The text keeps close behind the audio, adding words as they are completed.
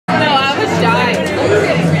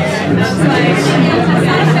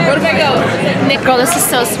Girl, this is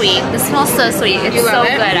so sweet. This smells so sweet. It's so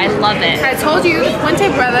good. I love it. I told you, the Fuente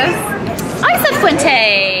brothers. I said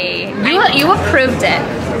Fuente. You approved it.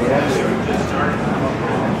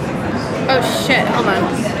 Oh shit, hold on.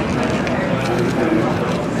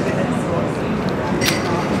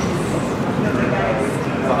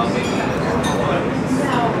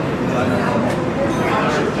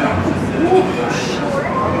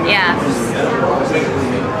 Yeah.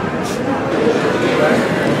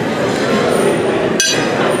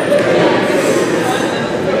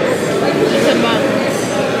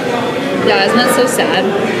 Yeah, isn't that so sad?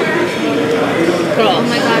 Girl. Oh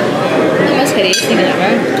my god. The most hideous thing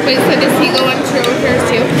ever. Wait, so does he go on true affairs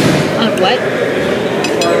too? On what? I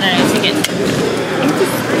don't know, take it.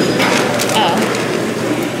 Oh.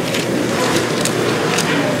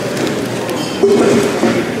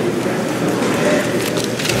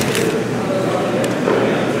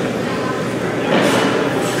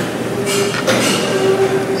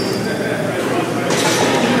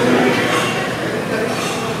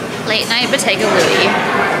 Late night Bottega Louie.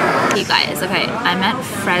 You guys, okay, I'm at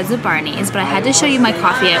Fred's at Barney's, but I had to show you my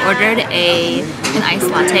coffee. I ordered an iced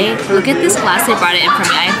latte. Look at this glass they brought it in for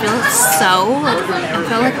me. I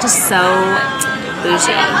feel like just so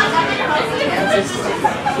bougie.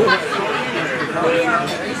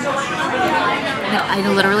 No, I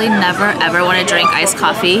literally never ever want to drink iced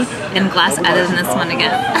coffee in glass other than this one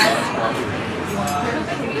again.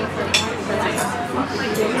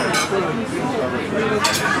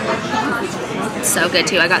 It's so good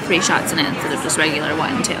too. I got 3 shots in it instead of just regular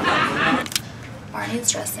one too.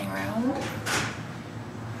 Barney's dressing room.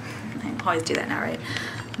 I always do that now, right?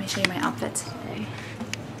 Let me show you my outfit today.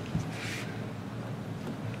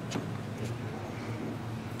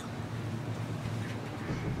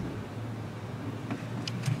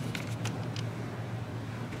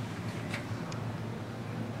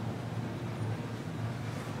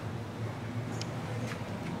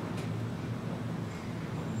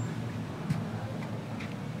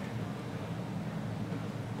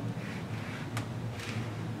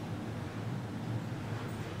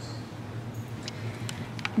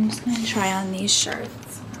 I'm just going to try on these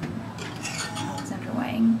shirts. Alexander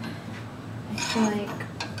Wang. I feel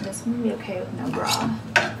like this one would be okay with no bra.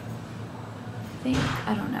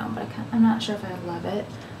 I don't know, but I'm not sure if I love it.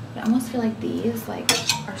 But I almost feel like these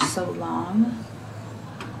are so long.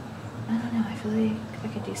 I don't know, I feel like I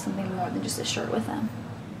could do something more than just a shirt with them.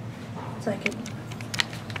 So I could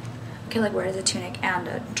like wear it as a tunic and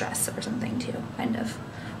a dress or something too, kind of.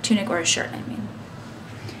 Tunic or a shirt, I mean.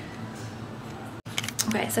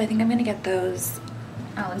 Okay, so I think I'm gonna get those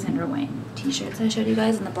Alexander Wang t-shirts I showed you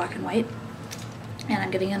guys in the black and white. And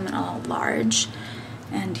I'm getting them in all large.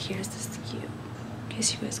 And here's this cute, in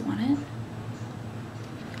case you guys want it.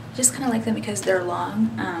 I just kind of like them because they're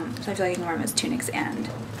long, so I feel like I can wear them as tunics and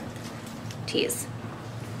tees.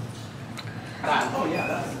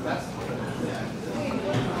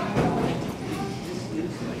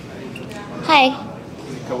 Hi.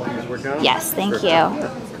 Yes, thank you.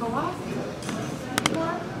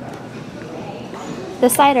 The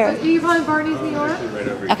cider. Are you calling Barney's New York?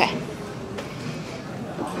 Okay.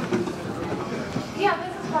 Yeah,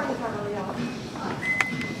 this is Barney's New York.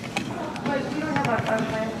 But we don't have a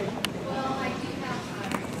plan.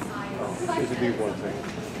 This would be one thing.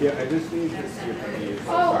 Yeah, I just need to see if I need to.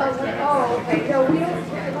 Oh, okay. No, we don't.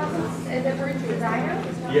 Is it for designer?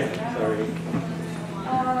 Yeah, sorry.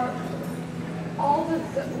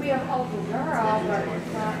 We have all the Zara, but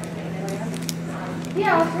it's not.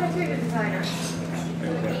 Yeah, I'll transfer you to designer. I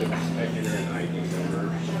enter an ID number.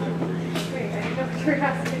 Wait, I have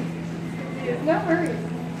curiosity. No worries.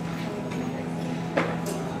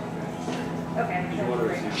 Okay. Did you want to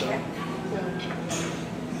receive that?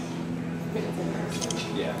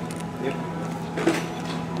 Yeah. Yep.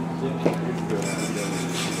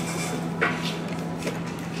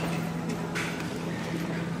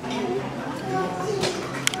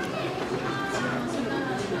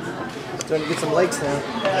 Starting to get some likes now.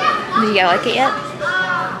 Did you like it yet?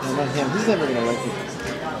 No, not him. He's never gonna like it.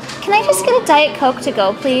 Can I just get a Diet Coke to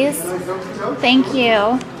go, please? Thank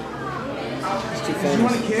you. He's too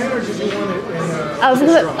famous.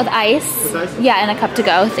 With ice? Yeah, and a cup to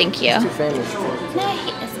go. Thank you. He's too famous. No,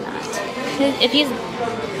 he is not.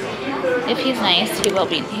 If he's nice, he will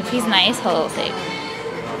be. If he's nice, he'll say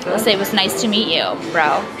it was nice to meet you,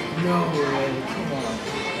 bro. No way. Come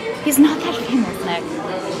on. He's not that famous, Nick.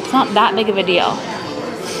 It's not that big of a deal.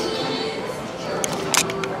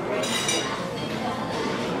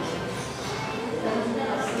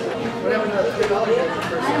 What happened to $3?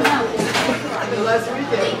 I don't know. Last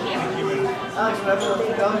weekend. Alex, whatever, let's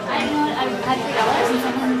keep going. I know, I've had $3 and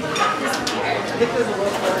someone disappeared. I think there's a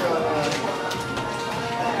little bird on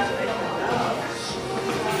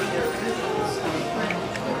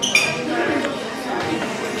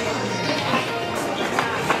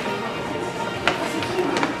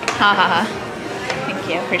Ha ha ha. Thank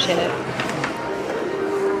you, appreciate it.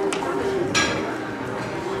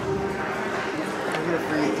 Can I get a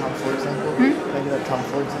free Tom Ford sample? Hmm? Can I get a Tom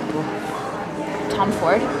Ford sample? Tom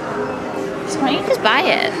Ford? So why don't you just buy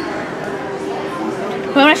it?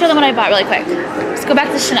 I want to show them what I bought really quick. Let's go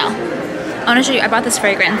back to Chanel. I want to show you, I bought this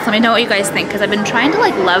fragrance. Let me know what you guys think, because I've been trying to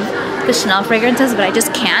like love the Chanel fragrances, but I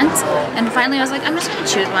just can't. And finally I was like, I'm just gonna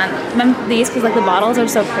choose one. Remember these, because like the bottles are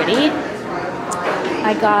so pretty.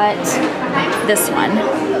 I got this one,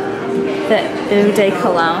 the Eau de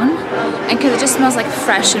Cologne, and because it just smells like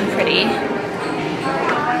fresh and pretty. I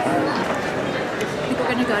think we're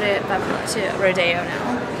gonna go to Rodeo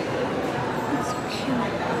now.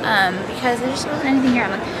 Because there just wasn't anything here.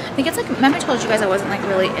 I think it's like, remember I told you guys I wasn't like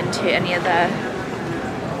really into any of the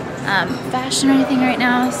fashion or anything right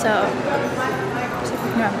now, so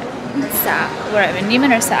whatever,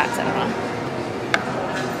 Neiman or Saks, I don't know.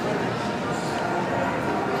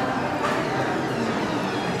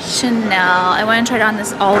 Chanel, I went and tried on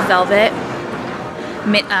this all velvet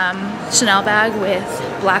Chanel bag with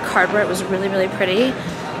black hardware. It was really, really pretty.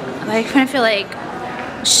 I kind of feel like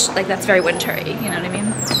that's very wintry, you know what I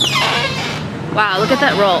mean? Wow, look at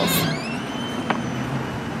that Rolls.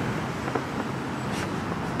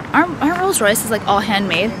 Aren't Rolls Royces like all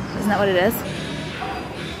handmade? Isn't that what it is?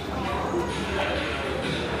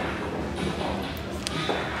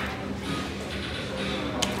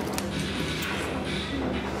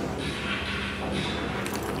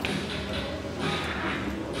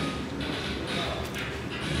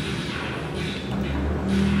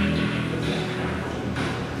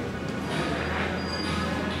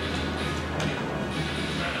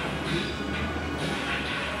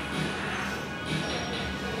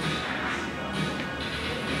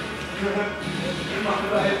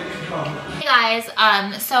 Hey guys,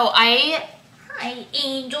 so hi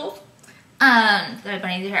angels. The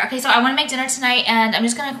bunnies are here. Okay, so I want to make dinner tonight, and I'm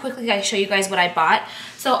just gonna quickly show you guys what I bought.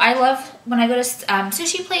 So I love when I go to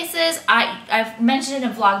sushi places. I've mentioned in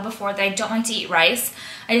a vlog before that I don't like to eat rice.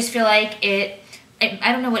 I just feel like I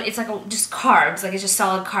don't know what it's like. Just carbs, like it's just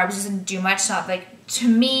solid carbs. It doesn't do much. Not like, to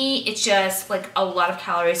me, it's just like a lot of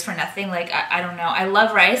calories for nothing. Like I don't know. I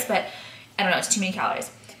love rice, but I don't know. It's too many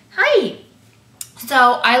calories. Hi. So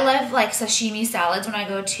I love like sashimi salads when I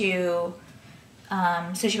go to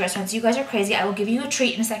sushi restaurants. You guys are crazy. I will give you a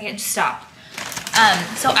treat in a second. Just stop.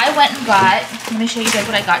 So I went and got, let me show you guys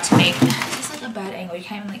what I got to make. This is like a bad angle. You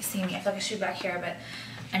can't even like see me. I feel like I should be back here, but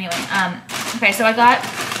anyway. Okay, so I got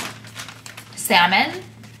salmon.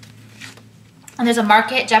 And there's a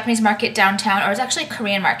market, Japanese market downtown, or it's actually a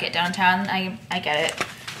Korean market downtown. I get it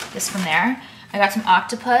just from there. I got some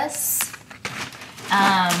octopus.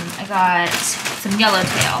 I got some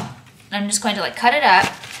yellowtail. I'm just going to like cut it up.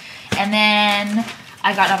 And then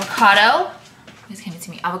I got avocado. You guys can't even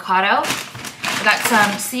see me. Avocado. I got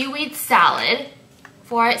some seaweed salad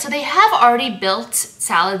for it. So they have already built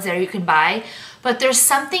salads there you can buy, but there's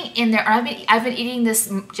something in there. I've been eating this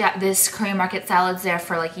Korean market salads there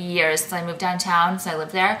for like years since I moved downtown, since I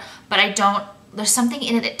lived there. But there's something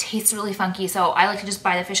in it that tastes really funky. So I like to just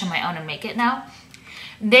buy the fish on my own and make it now.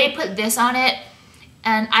 They put this on it.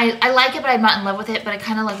 And I like it, but I'm not in love with it, but I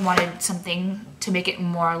kind of like wanted something to make it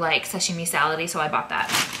more like sashimi salad-y, so I bought that.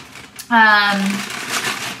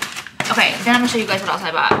 Okay, then I'm gonna show you guys what else I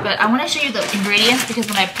bought, but I wanna show you the ingredients because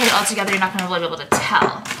when I put it all together, you're not gonna really be able to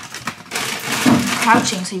tell. I'm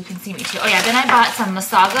crouching so you can see me too. Oh yeah, then I bought some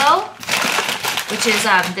masago, which is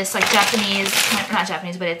this like Japanese, not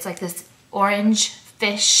Japanese, but it's like this orange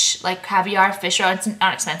fish, like caviar fish roll. It's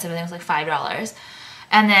not expensive, I think it was like $5.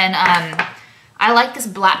 And then, I like this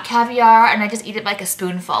black caviar, and I just eat it like a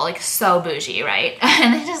spoonful, like so bougie, right?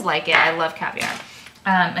 And I just like it. I love caviar.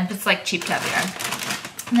 And it's like cheap caviar.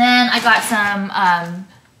 And then I got some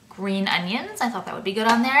green onions. I thought that would be good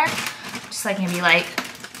on there. Just like maybe like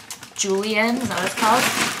julienne, is that what it's called?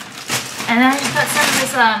 And then I just got some of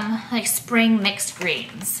this like spring mixed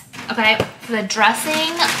greens. Okay, for the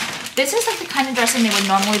dressing, this is like the kind of dressing they would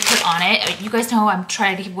normally put on it. I mean, you guys know I'm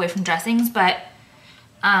trying to keep away from dressings, but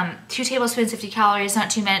 2 tablespoons, 50 calories,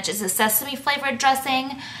 not too much. It's a sesame flavored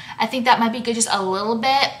dressing. I think that might be good, just a little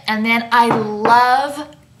bit. And then I love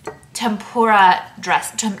tempura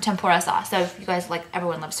sauce. So if you guys like,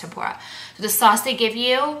 everyone loves tempura. So the sauce they give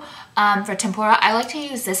you for tempura, I like to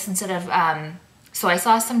use this instead of soy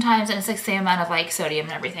sauce sometimes, and it's like the same amount of like sodium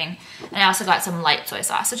and everything. And I also got some light soy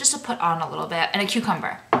sauce, so just to put on a little bit, and a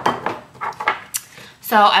cucumber.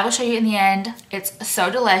 So I will show you in the end. It's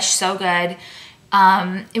so delish, so good.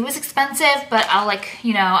 It was expensive, but I'll like,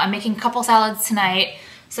 you know, I'm making a couple salads tonight,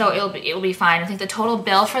 so it'll be fine. I think the total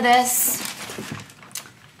bill for this,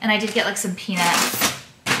 and I did get like some peanuts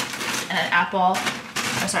and an apple.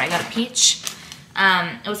 Oh, sorry, I got a peach.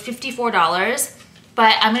 It was $54,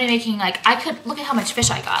 but I'm gonna be making like, I could, look at how much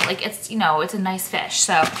fish I got. Like it's, you know, it's a nice fish.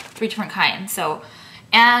 So 3 different kinds. So,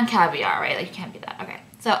 and caviar, right? Like you can't beat that. Okay.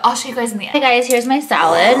 So I'll show you guys in the end. Hey guys, here's my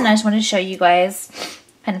salad, and I just wanted to show you guys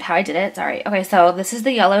kind of how I did it. Sorry. Okay, so this is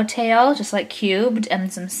the yellowtail, just like cubed,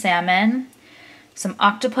 and some salmon, some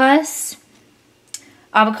octopus,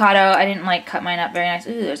 avocado. I didn't like cut mine up very nice.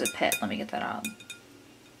 Ooh, there's a pit. Let me get that out.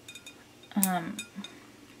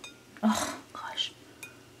 Oh gosh.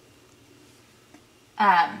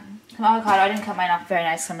 Some avocado. I didn't cut mine off very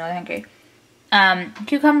nice, so I'm really hungry.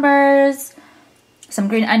 Cucumbers, some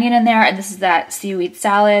green onion in there, and this is that seaweed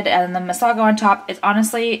salad, and the masago on top. It's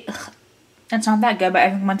honestly, it's not that good, but I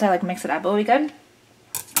think once I like mix it up, it'll be good.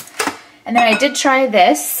 And then I did try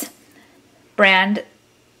this brand,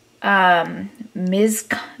 Mizkan,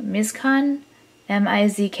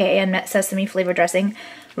 M-I-Z-K-A-N, sesame flavor dressing.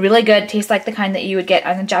 Really good. Tastes like the kind that you would get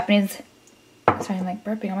on the Japanese, sorry, I'm like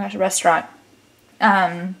burping, oh my gosh, restaurant.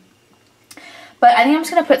 But I think I'm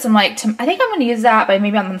just going to put some like, I think I'm going to use that, but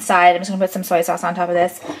maybe on the side, I'm just going to put some soy sauce on top of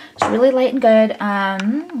this. It's really light and good.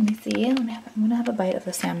 Let me see. I'm going to have a bite of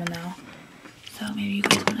the salmon now. So maybe you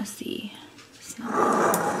guys want to see salmon.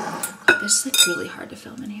 God, this is like really hard to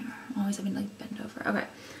film in here. I'm always having to like bend over. Okay.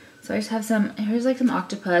 So I just have some, here's like some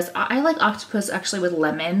octopus. I like octopus actually with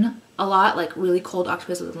lemon a lot, like really cold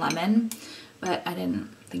octopus with lemon, but I didn't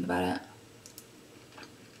think about it.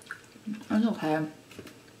 It was okay.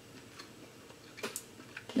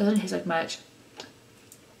 It doesn't taste like much.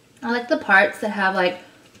 I like the parts that have like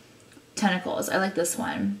tentacles. I like this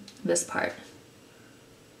one, this part.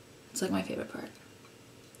 It's like my favorite part.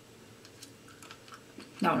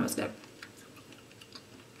 That one was good.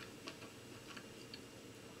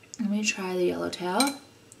 Let me try the yellowtail.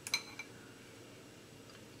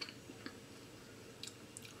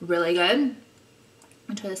 Really good. I'm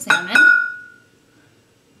gonna try the salmon.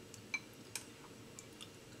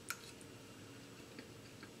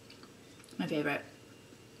 My favorite.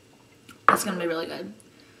 It's gonna be really good.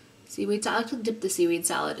 Seaweed salad. I like to dip the seaweed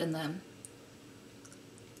salad in the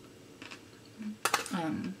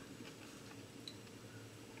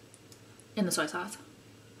soy sauce.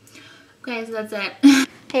 Okay, so that's it.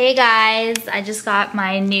 Hey guys, I just got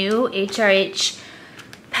my new HRH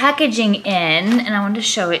packaging in, and I wanted to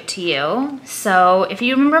show it to you. So if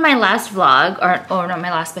you remember my last vlog, or not my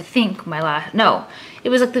last, but I think my last, no, it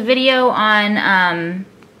was like the video on,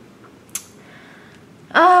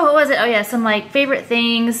 oh, what was it? Oh yeah, some like favorite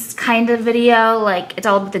things kind of video, like it's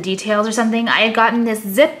all about the details or something. I had gotten this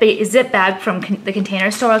zip bag from the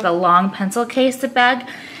Container Store, like a long pencil case zip bag.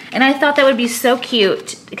 And I thought that would be so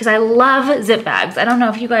cute because I love zip bags. I don't know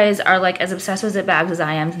if you guys are like as obsessed with zip bags as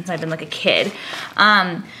I am since I've been like a kid.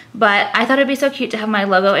 But I thought it'd be so cute to have my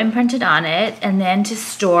logo imprinted on it, and then to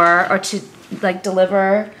store or to like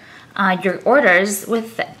deliver your orders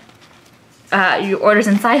with your orders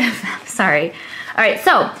inside of them. Sorry. All right,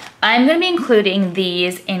 so I'm gonna be including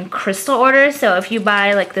these in crystal orders. So if you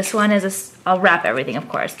buy like this one is I'll wrap everything, of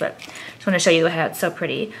course, but just want to show you how it's so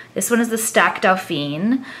pretty. This one is the Stack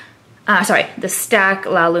Dauphine. Sorry, the Stack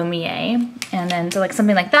La Lumiere. And then so like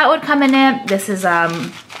something like that would come in it. This is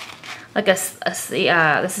like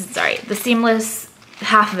the seamless,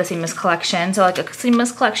 half of the seamless collection. So like a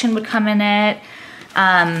seamless collection would come in it.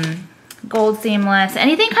 Gold seamless,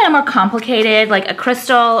 anything kind of more complicated, like a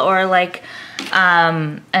crystal or like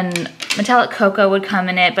and metallic cocoa would come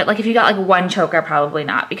in it. But like if you got like one choker, probably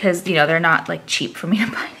not, because you know they're not like cheap for me to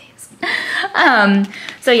buy these.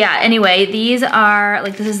 So yeah, anyway, these are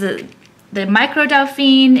like, this is the Micro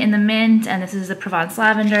Dauphine in the mint, and this is the Provence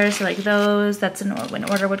Lavender. So like those, that's an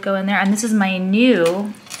order would go in there. And this is my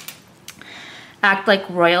new Act Like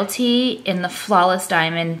Royalty in the Flawless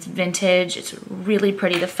Diamond Vintage. It's really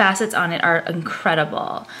pretty. The facets on it are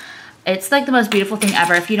incredible. It's like the most beautiful thing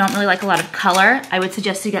ever. If you don't really like a lot of color, I would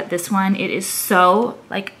suggest you get this one. It is so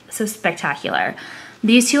spectacular.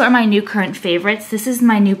 These two are my new current favorites. This is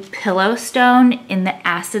my new Pillow Stone in the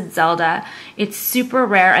Acid Zelda. It's super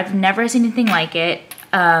rare. I've never seen anything like it.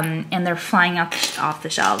 And they're flying off the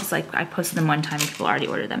shelves. Like I posted them one time and people already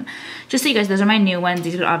ordered them. Just so you guys, those are my new ones.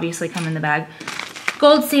 These would obviously come in the bag.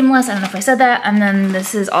 gold seamless. I don't know if I said that. And then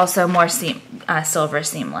this is also more silver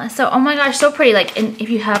seamless. So, oh my gosh, so pretty. Like, if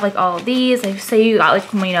you have like all of these, like say you got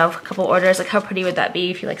like, you know, a couple orders, like how pretty would that be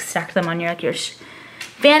if you like stacked them on your like your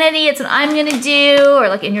vanity? It's what I'm gonna do, or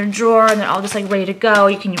like in your drawer, and they're all just like ready to go.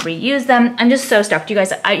 You can reuse them. I'm just so stoked. You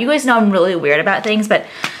guys know I'm really weird about things, but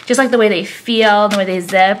just like the way they feel, the way they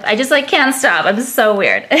zip, I just like can't stop. I'm just so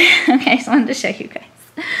weird. Okay, so I wanted to show you guys.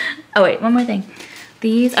 Oh wait, one more thing.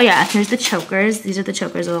 These, oh yeah, here's the chokers. These are the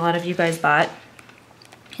chokers that a lot of you guys bought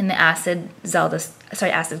in the Acid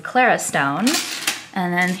Clara stone.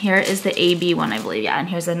 And then here is the AB one, I believe, yeah. And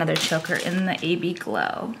here's another choker in the AB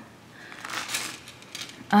Glow.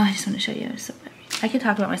 Oh, I just want to show you. So I could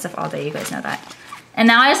talk about my stuff all day, you guys know that. And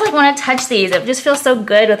now I just like want to touch these. It just feels so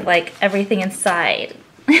good with like everything inside.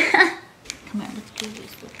 Come on, let's do this.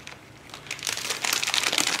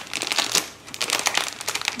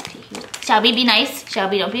 Shelby, be nice.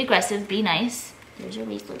 Shelby, don't be aggressive. Be nice. There's your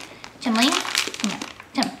bracelet. Chimling, come here.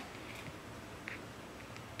 Tim.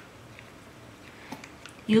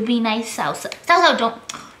 You be nice, Salsa. Salsa, don't.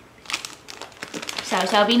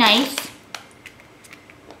 Salsa, be nice.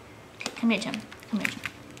 Come here, Chim. Come here, Chim.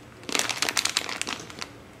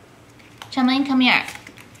 Chimling, come here.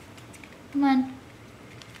 Come on.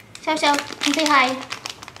 Xiao, come say hi.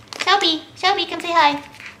 Shelby, come say hi.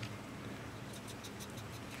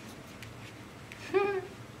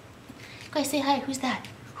 Guys, say hi. Who's that?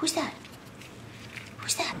 Who's that?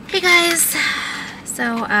 Who's that? Hey guys.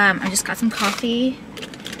 So I just got some coffee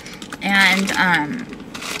and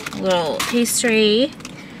a little pastry.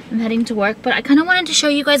 I'm heading to work, but I kind of wanted to show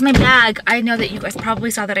you guys my bag. I know that you guys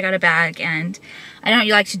probably saw that I got a bag, and I know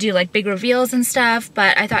you like to do like big reveals and stuff,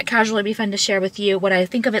 but I thought casually it'd be fun to share with you what I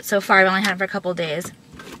think of it so far. I've only had it for a couple of days.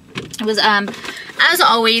 It was, as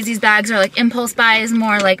always, these bags are like impulse buys,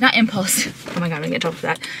 more like, not impulse, oh my god, I'm gonna get in trouble for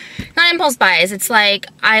that. Not impulse buys, it's like,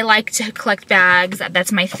 I like to collect bags,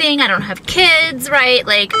 that's my thing, I don't have kids, right?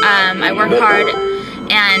 Like, I work hard,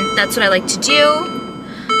 and that's what I like to do.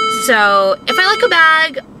 So, if I like a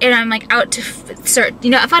bag, and I'm like out to search, you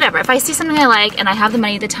know, if whatever, if I see something I like, and I have the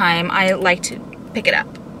money at the time, I like to pick it up.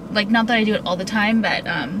 Like, not that I do it all the time, but,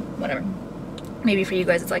 whatever. Maybe for you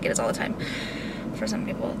guys it's like it is all the time. For some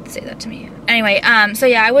people say that to me. Anyway, so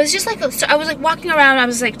yeah, I was just like, I was like walking around, I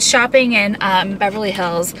was like shopping in Beverly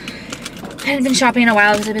Hills. I hadn't been shopping in a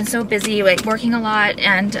while because I've been so busy, like working a lot,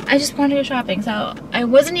 and I just wanted to go shopping. So I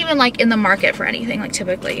wasn't even like in the market for anything, like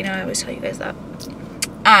typically, you know, I always tell you guys that.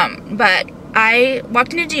 But I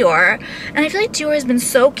walked into Dior, and I feel like Dior has been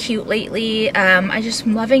so cute lately. I just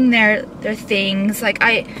am loving their things. Like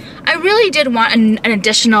I really did want an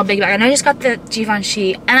additional big bag. And I just got the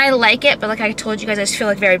Givenchy, and I like it, but like I told you guys, I just feel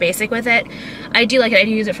like very basic with it. I do like it. I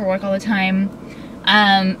do use it for work all the time.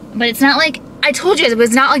 But it's not like, I told you guys, it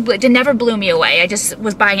was not like, it never blew me away. I just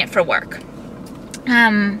was buying it for work.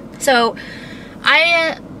 So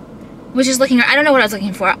I was just looking, I don't know what I was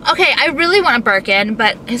looking for. Okay, I really want a Birkin,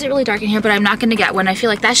 but is it really dark in here? But I'm not gonna get one. I feel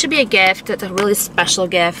like that should be a gift. That's a really special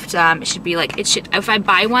gift. It should be like, if I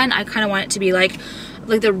buy one, I kind of want it to be like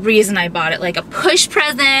the reason I bought it, like a push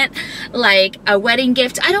present, like a wedding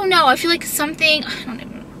gift. I don't know. I feel like something,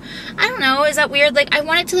 I don't know. Is that weird? Like, I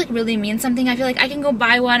want it to like really mean something. I feel like I can go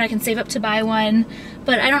buy one, I can save up to buy one,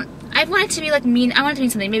 but I want it to be like I want it to mean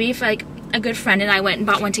something. Maybe if like a good friend and I went and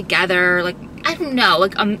bought one together, like, I don't know,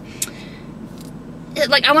 like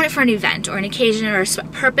I want it for an event or an occasion or a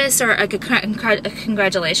purpose or like a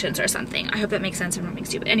congratulations or something. I hope that makes sense. I'm not being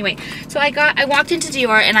stupid. Anyway, so I walked into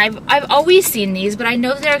Dior, and I've always seen these, but I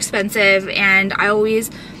know that they're expensive, and I always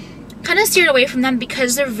kind of steered away from them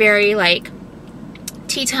because they're very like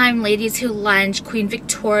tea time, ladies who lunch, Queen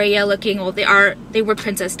Victoria looking. Well, they were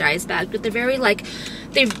Princess Di's bags, but they're very like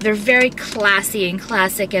they're very classy and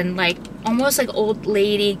classic and like almost like old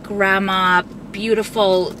lady, grandma,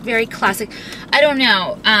 beautiful, very classic. I don't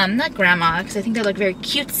know, not grandma, because I think they're like very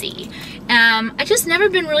cutesy. I just never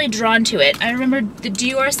been really drawn to it. I remember the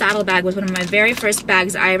Dior saddlebag was one of my very first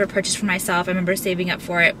bags I ever purchased for myself. I remember saving up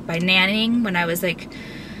for it by nannying when I was like,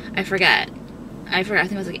 I forget, I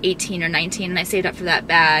think I was like 18 or 19, and I saved up for that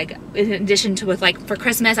bag. In addition to with like, for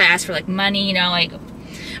Christmas, I asked for like money, you know, like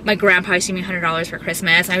my grandpa used to give me $100 for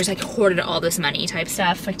Christmas, and I was like hoarded all this money type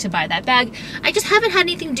stuff like to buy that bag. I just haven't had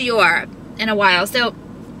anything Dior in a while. So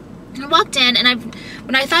I walked in, and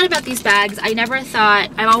when I thought about these bags, I never thought,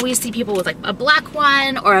 I always see people with like a black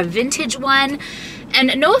one or a vintage one,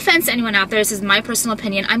 and no offense to anyone out there, this is my personal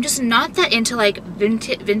opinion, I'm just not that into like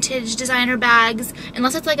vintage designer bags,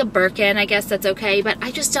 unless it's like a Birkin, I guess that's okay, but I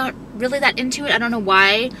just don't really that into it. I don't know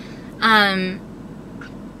why. I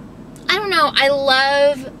don't know,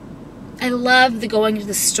 I love the going to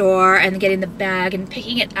the store and getting the bag and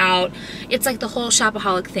picking it out. It's like the whole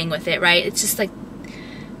shopaholic thing with it, right? It's just like,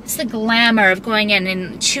 it's the glamour of going in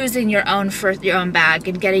and choosing your own bag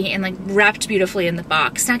and getting it in like wrapped beautifully in the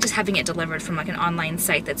box, not just having it delivered from like an online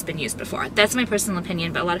site that's been used before. That's my personal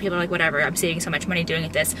opinion, but a lot of people are like, whatever, I'm saving so much money doing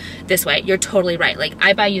it this way. You're totally right. Like,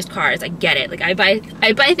 I buy used cars, I get it. Like, I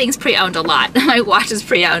buy things pre-owned a lot. My watch is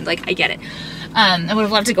pre-owned, like, I get it. I would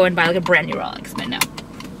have loved to go and buy like a brand new Rolex, but no.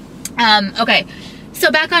 Okay,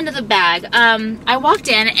 so back onto the bag. I walked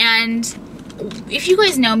in, and if you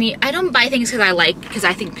guys know me, I don't buy things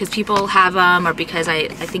because people have them, or because I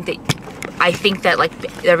think that like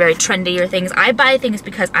they're very trendy or things. I buy things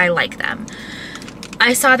because I like them.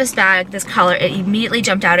 I saw this bag, this color, it immediately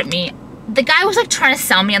jumped out at me. The guy was like trying to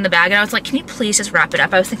sell me on the bag, and I was like, can you please just wrap it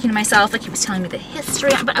up? I was thinking to myself, like, he was telling me the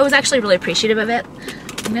history, but I was actually really appreciative of it.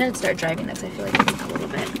 I'm gonna start driving this. I feel like it's a little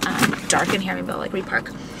bit dark in here. Maybe I'll like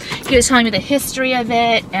repark. He was telling me the history of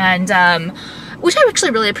it, and which I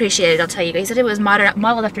actually really appreciated, I'll tell you guys. He said it was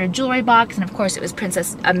modeled after a jewelry box, and of course it was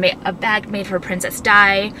a bag made for Princess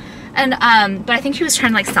Di. And but I think he was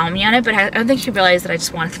trying to like sell me on it, but I don't think he realized that I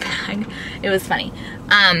just wanted the bag. It was funny.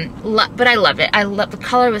 But I love it. I love the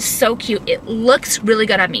color, was so cute. It looks really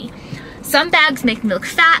good on me. Some bags make me look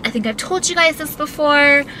fat. I think I've told you guys this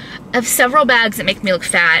before. I have several bags that make me look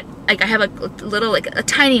fat. Like, I have a little, like, a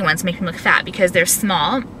tiny ones make me look fat because they're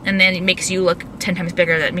small, and then it makes you look 10 times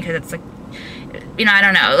bigger because it's like, you know, I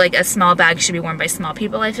don't know, like a small bag should be worn by small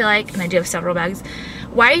people, I feel like, and I do have several bags.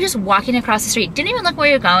 Why are you just walking across the street? Didn't even look where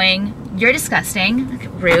you're going. You're disgusting. Like,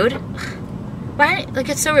 rude. Why? Like,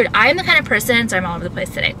 it's so rude. I'm the kind of person, so I'm all over the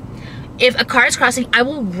place today. If a car is crossing, I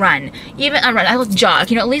will run. I will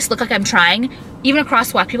jog. You know, at least look like I'm trying. Even a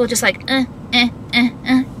crosswalk, people are just like,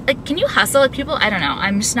 Like, can you hustle? Like, people, I don't know.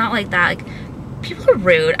 I'm just not like that. Like, people are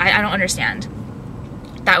rude. I don't understand.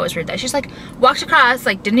 That was rude. That she's like walked across,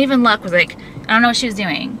 like didn't even look, was like, I don't know what she was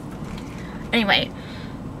doing. Anyway,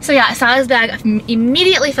 so yeah, I saw this bag, I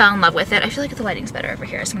immediately fell in love with it. I feel like the lighting's better over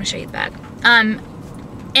here, so I'm gonna show you the bag.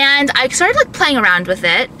 And I started like playing around with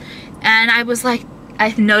it, and I was like,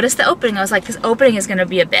 I noticed the opening. I was like, this opening is gonna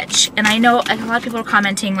be a bitch. And I know a lot of people are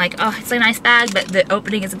commenting like, oh, it's a nice bag, but the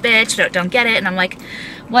opening is a bitch, don't get it. And I'm like,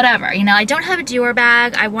 whatever, you know, I don't have a Dior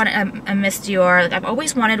bag. I want a Miss Dior. Like, I've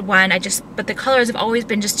always wanted one. But the colors have always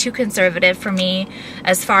been just too conservative for me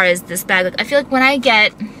as far as this bag. Like, I feel like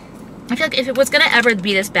if it was gonna ever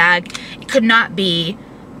be this bag, it could not be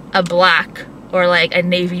a black or like a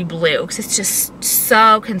navy blue, because it's just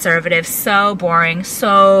so conservative, so boring,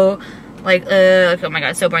 so like, oh my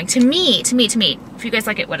god, so boring. To me. If you guys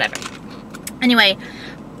like it, whatever. Anyway,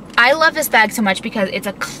 I love this bag so much because it's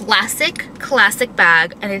a classic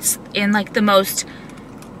bag, and it's in like the most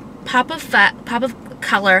pop of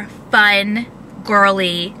color, fun,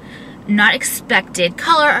 girly, not expected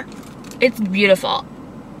color. It's beautiful.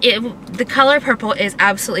 The color purple is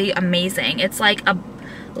absolutely amazing. It's like a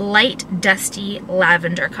light dusty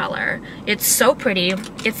lavender color. It's so pretty.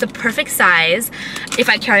 It's the perfect size. If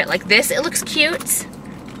I carry it like this, it looks cute.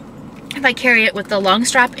 If I carry it with the long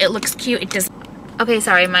strap, it looks cute. It does. Okay,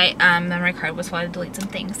 sorry, my memory card was wanting to delete some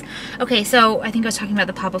things. Okay, so I think I was talking about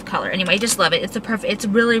the pop of color. Anyway, I just love it. It's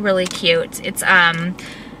really cute. It's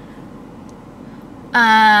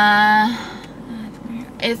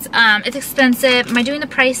it's expensive. Am I doing the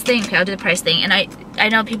price thing? Okay, I'll do the price thing. And I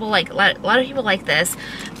know people like, a lot of people like this,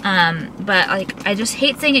 but like, I just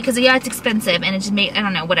hate saying it because yeah, it's expensive, and it just I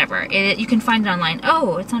don't know, whatever. You can find it online.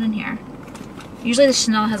 Oh, it's not in here. Usually the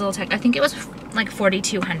Chanel has a little tag. I think it was like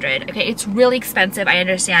 $4,200. Okay, it's really expensive. I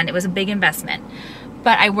understand. It was a big investment,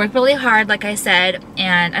 but I worked really hard, like I said,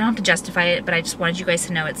 and I don't have to justify it, but I just wanted you guys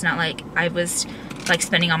to know it's not like I was like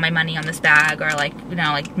spending all my money on this bag, or like, you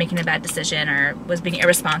know, like making a bad decision, or was being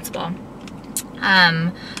irresponsible.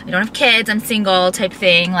 I don't have kids, I'm single type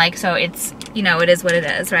thing, like, so it's, you know, it is what it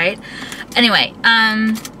is, right? Anyway,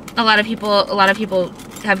 a lot of people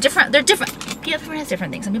have different, everyone has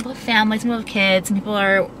different things. Some people have families, some people have kids, some people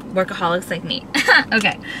are workaholics like me.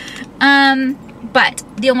 Okay. But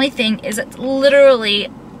the only thing is it's literally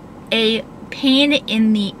a pain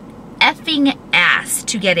in the effing ass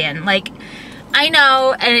to get in. Like, I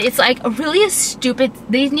know, and it's like really a stupid,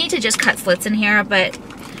 they need to just cut slits in here, but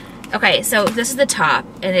okay, so this is the top,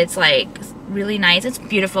 and it's like really nice, it's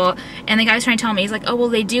beautiful, and the guy was trying to tell me, he's like, oh, well,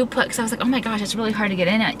 they do put, because I was like, oh my gosh, it's really hard to get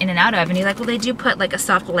in and out of, and he's like, well, they do put like a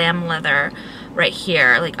soft lamb leather right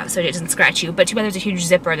here, like so it doesn't scratch you. But too bad there's a huge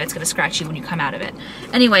zipper that's gonna scratch you when you come out of it.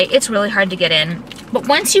 Anyway, it's really hard to get in. But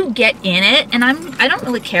once you get in it, and I don't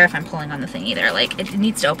really care if I'm pulling on the thing either, like it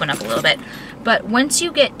needs to open up a little bit. But once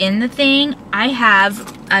you get in the thing, I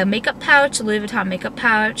have a makeup pouch, a Louis Vuitton makeup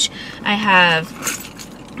pouch. I have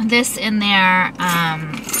this in there.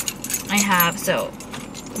 I have, so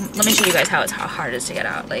let me show you guys how hard it is to get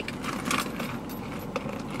out. Like,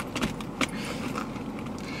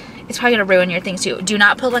 it's probably gonna ruin your things too. Do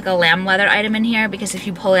not put like a lamb leather item in here, because if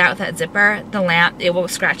you pull it out with that zipper, it will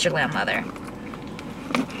scratch your lamb leather.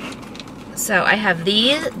 So I have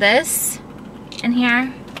this in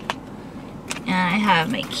here, and I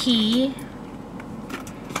have my key,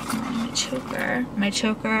 my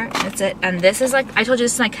choker, that's it. And this is like, I told you,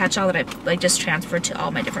 this is my catch-all that I like just transferred to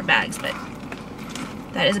all my different bags, but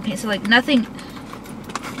that is a piece of like nothing.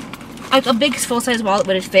 Like a big full-size wallet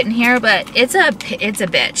would have fit in here, but it's a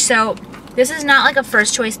bitch. So this is not like a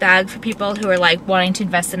first choice bag for people who are like wanting to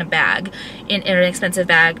invest in a bag, in an expensive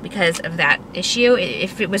bag, because of that issue.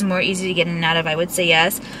 If it was more easy to get in and out of, I would say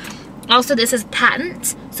yes. Also, this is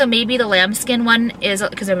patent, so maybe the lambskin one is,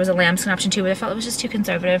 because there was a lambskin option too, but I felt it was just too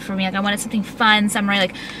conservative for me. Like I wanted something fun, summery.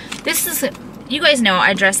 Like this is, you guys know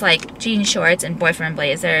I dress like jean shorts and boyfriend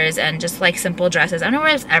blazers and just like simple dresses. I don't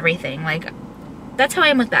wear everything. Like that's how I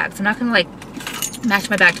am with bags. I'm not gonna like match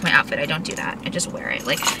my bag to my outfit. I don't do that. I just wear it.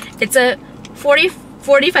 Like it's a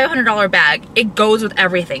 $4,500 bag. It goes with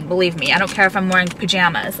everything. Believe me. I don't care if I'm wearing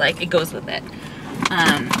pajamas. Like it goes with it.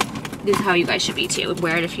 This is how you guys should be too.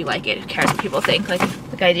 Wear it if you like it. Who cares what people think? Like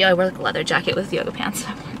ideal, I wear like a leather jacket with yoga pants.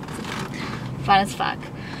 Fun as fuck.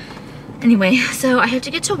 Anyway, so I have to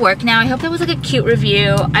get to work now. I hope that was like a cute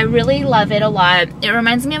review. I really love it a lot. It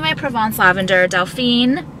reminds me of my Provence lavender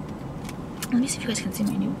Delphine. Let me see if you guys can see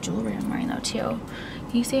my new jewelry I'm wearing though too.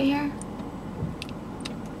 Can you see it here?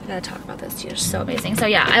 I gotta talk about this too. They're so amazing. So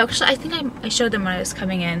yeah, I think I showed them when I was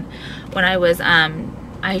coming in. When I was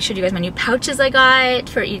I showed you guys my new pouches I got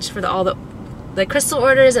for all the crystal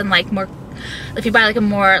orders, and like more. If you buy like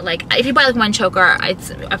if you buy like one choker, I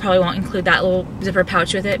probably won't include that little zipper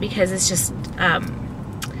pouch with it, because it's just you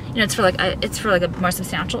know, it's for like a more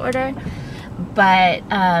substantial order. But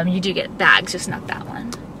you do get bags, just not that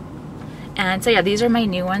one. And so yeah, these are my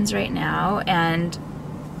new ones right now, and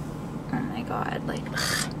oh my god, like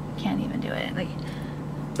ugh, can't even do it. Like,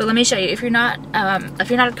 but let me show you. If you're not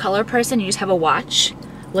a color person, you just have a watch.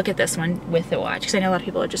 Look at this one with the watch, because I know a lot of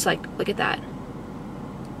people are just like, look at that.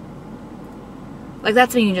 Like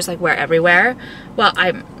that's something you can just like wear everywhere. Well,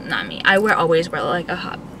 I always wear like a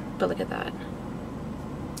hot, but look at that.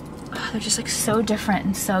 Oh, they're just like so different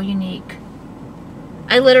and so unique.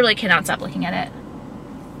 I literally cannot stop looking at it.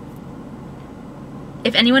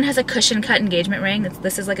 If anyone has a cushion cut engagement ring,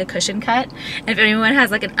 this is like a cushion cut. And if anyone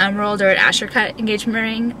has like an emerald or an Asher cut engagement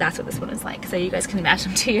ring, that's what this one is like. So you guys can match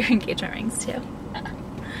them to your engagement rings too.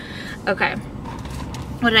 Okay.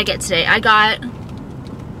 What did I get today? I got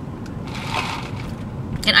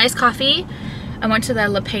an iced coffee. I went to the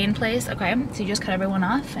Le Pain place. Okay, so you just cut everyone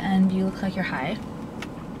off and you look like you're high.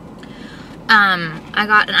 I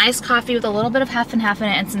got an iced coffee with a little bit of half and half in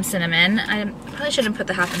it and some cinnamon. I probably shouldn't put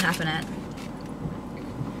the half and half in it.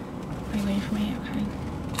 Are you waiting for me? Okay.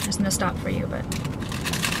 There's no stop for you, but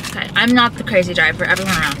okay. I'm not the crazy driver.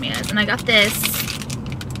 Everyone around me is. And I got this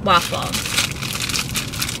waffle.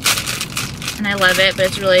 And I love it, but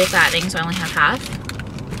it's really fattening, so I only have half.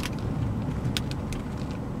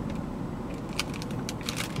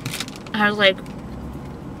 It has like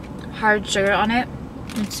hard sugar on it.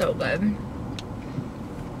 It's so good.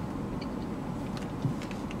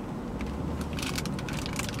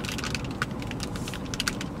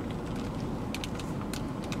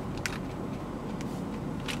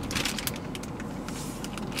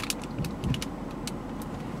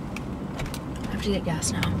 I have to get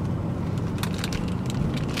gas now.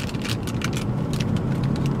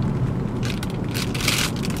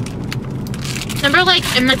 Remember like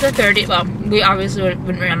in like the 30s, well, we obviously wouldn't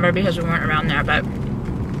remember because we weren't around there, but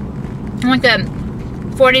in like the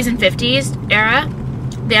 40s and 50s era,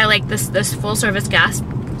 they had like this full service gas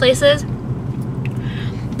places.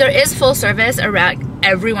 There is full service around.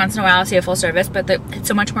 Every once in a while I'll see a full service, but it's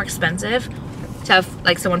so much more expensive to have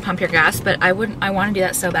like someone pump your gas. But I want to do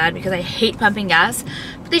that so bad because I hate pumping gas,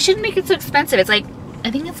 but they shouldn't make it so expensive. It's like, I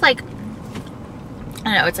think it's like, I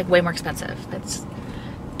don't know, it's like way more expensive. It's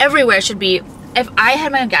everywhere should be. If I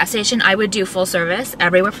had my own gas station, I would do full service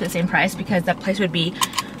everywhere for the same price, because that place would be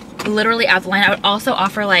literally out the line. I would also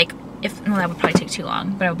offer like, well, that would probably take too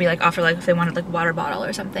long, but I would be like, offer like if they wanted like water bottle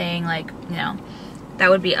or something, like, you know, that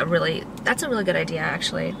would be that's a really good idea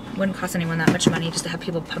actually. Wouldn't cost anyone that much money just to have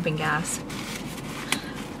people pumping gas.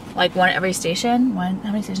 like one at every station. How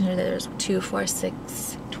many stations are there? There's 2, 4,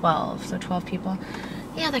 6, 12. So 12 people.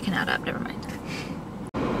 Yeah, that can add up. Never mind.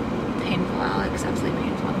 Painful, Alex. Absolutely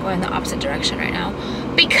painful. I'm going the opposite direction right now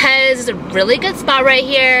because it's a really good spot right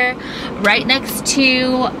here, right next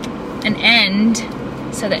to an end,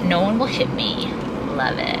 so that no one will hit me.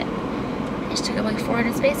 Love it. I just took up like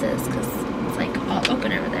 400 spaces because it's like all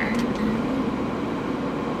open over there.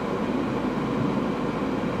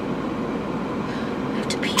 I have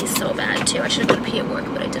to pee so bad too. I should have gone to pee at work,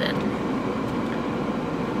 but I didn't.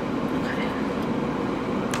 Okay.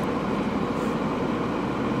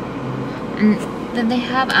 And then they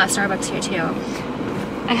have Starbucks here too.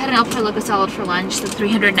 I had an El Pollo Loco salad for lunch, the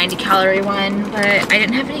 390 calorie one, but I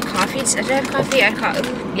didn't have any coffee. Did I have coffee?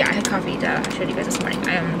 Yeah, I had coffee. Duh. I showed you guys this morning.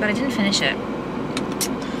 But I didn't finish it.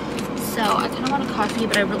 So I kind of want a coffee,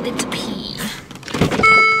 but I really have to pee. I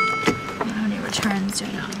don't have any returns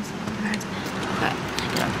right now. Okay, I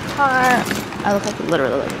get out of the car. I look like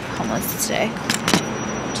literally like homeless today.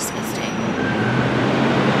 Disgusting.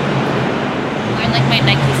 I'm wearing like my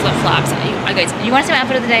Nike flip flops. Guys, you want to see my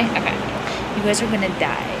outfit of the day? Okay. You guys are gonna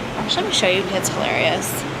die. Actually, let me show you because it's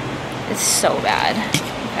hilarious. It's so bad.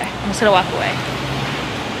 Okay, I'm just gonna walk away.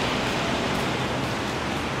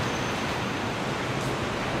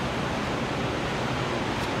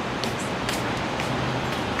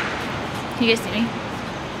 Can you guys see me?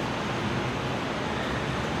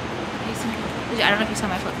 I don't know if you saw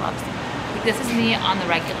my flip flops. This is me on the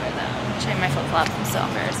regular though. I'll show you my flip flops. I'm so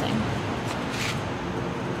embarrassing.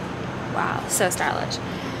 Wow, so stylish.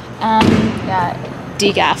 Yeah,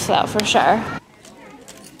 decaf though for sure.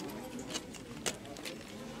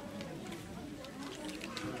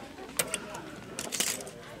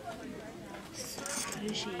 So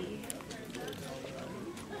bougie.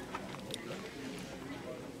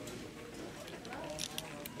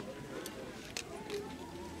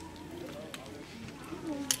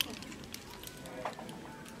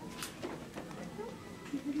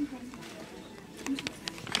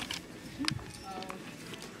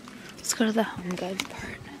 Let's go to the home goods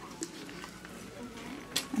part.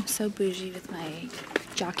 I'm so bougie with my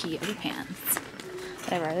jockey overpants.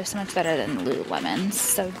 Whatever, they're so much better than Lululemon.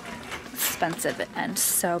 So expensive and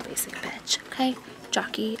so basic bitch, okay?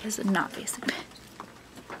 Jockey is not basic bitch.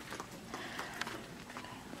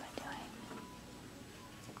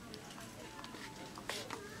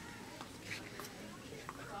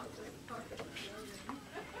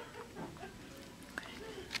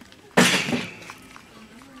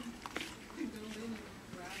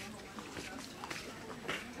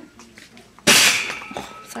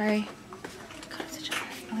 Sorry. God, such a...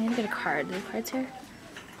 Oh, I need to get a card. Do the cards here?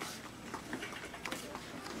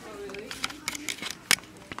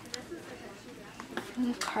 I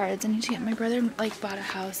have cards. I need to get... My brother, like, bought a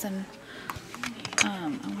house and... I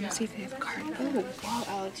want to see if they have a card. Oh, wow,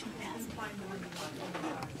 Alex, you're nasty.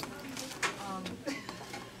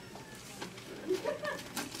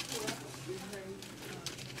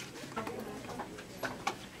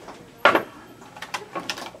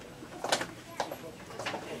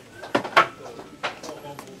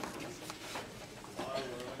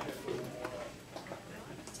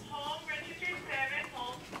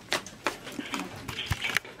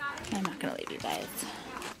 I'm not gonna leave you guys.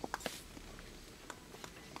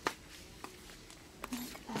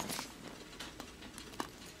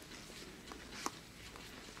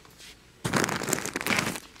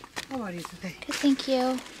 How are you today? Good, thank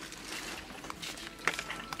you.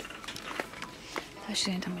 I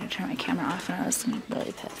she didn't tell me to turn my camera off and I was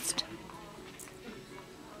really pissed.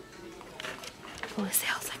 Oh, the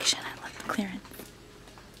sales section. I love the clearance.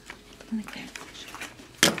 Look in the clearance section.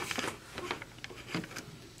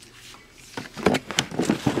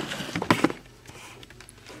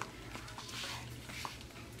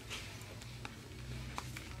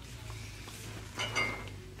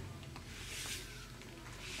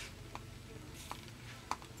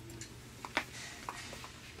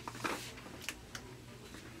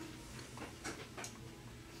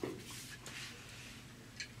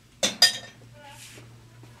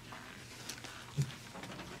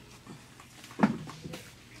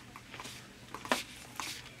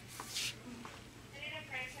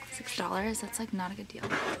 $6, that's like not a good deal.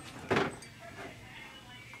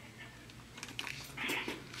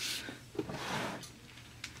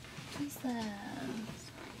 What's this?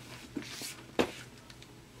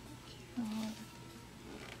 Oh.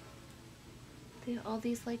 They have all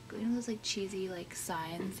these like, you know those like cheesy like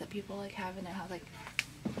signs that people like have in their house,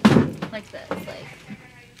 like this, like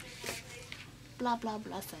blah blah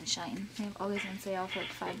blah sunshine. They have all these on sale for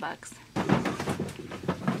like $5.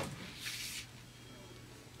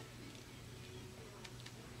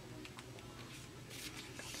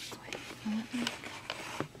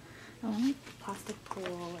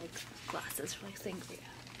 like glasses for like sangria.